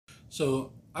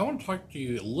So I want to talk to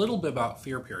you a little bit about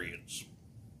fear periods.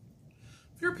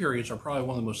 Fear periods are probably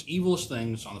one of the most evilest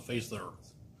things on the face of the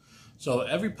earth. So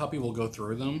every puppy will go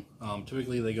through them.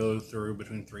 Typically they go through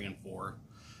between 3 and 4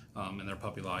 in their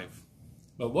puppy life.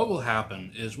 But what will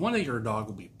happen is one day your dog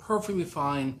will be perfectly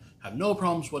fine, have no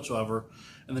problems whatsoever,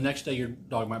 and the next day your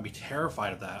dog might be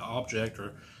terrified of that object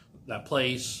or that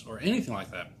place or anything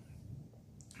like that.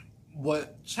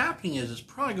 What's happening is it's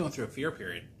probably going through a fear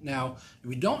period. Now, if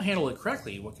you don't handle it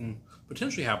correctly, what can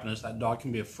potentially happen is that dog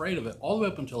can be afraid of it all the way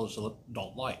up until its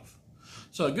adult life.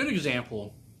 So a good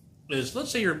example is, let's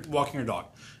say you're walking your dog.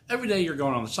 Every day you're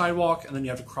going on the sidewalk and then you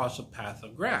have to cross a path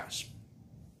of grass.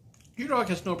 Your dog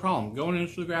has no problem going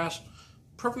into the grass,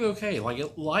 perfectly okay, like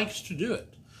it likes to do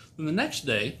it. Then the next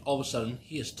day, all of a sudden,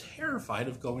 he is terrified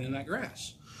of going in that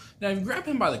grass. Now, if you grab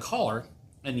him by the collar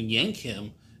and yank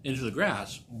him into the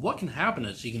grass, what can happen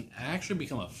is he can actually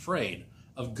become afraid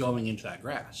of going into that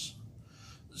grass.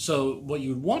 So what you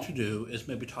would want to do is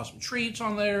maybe toss some treats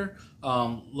on there,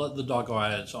 let the dog go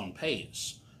at its own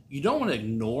pace. You don't want to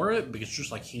ignore it because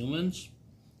just like humans,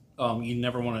 you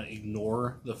never want to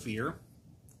ignore the fear,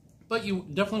 but you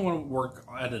definitely want to work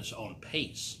at its own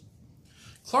pace.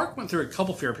 Clark went through a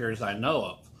couple fear periods that I know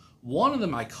of. One of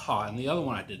them I caught and the other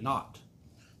one I did not.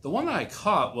 The one that I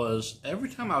caught was every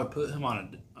time I would put him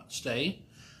on a stay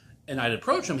and I'd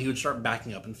approach him, he would start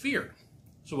backing up in fear.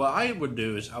 So what I would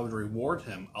do is I would reward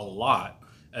him a lot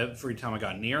every time I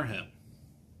got near him.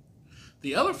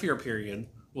 The other fear period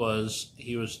was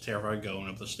he was terrified of going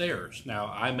up the stairs. Now,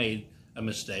 I made a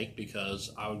mistake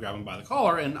because I would grab him by the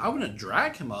collar and I wouldn't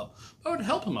drag him up, but I would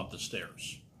help him up the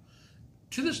stairs.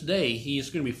 To this day, he's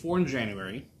going to be 4 in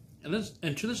January,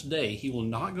 and to this day, he will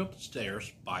not go up the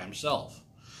stairs by himself.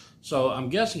 So I'm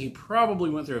guessing he probably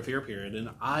went through a fear period, and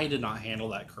I did not handle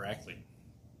that correctly.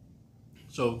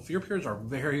 So fear periods are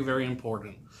very, very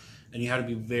important, and you have to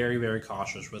be very, very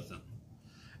cautious with them.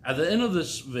 At the end of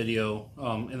this video,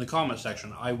 in the comment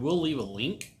section, I will leave a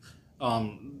link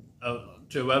to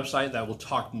a website that will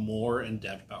talk more in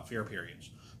depth about fear periods.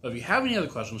 But if you have any other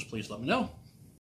questions, please let me know.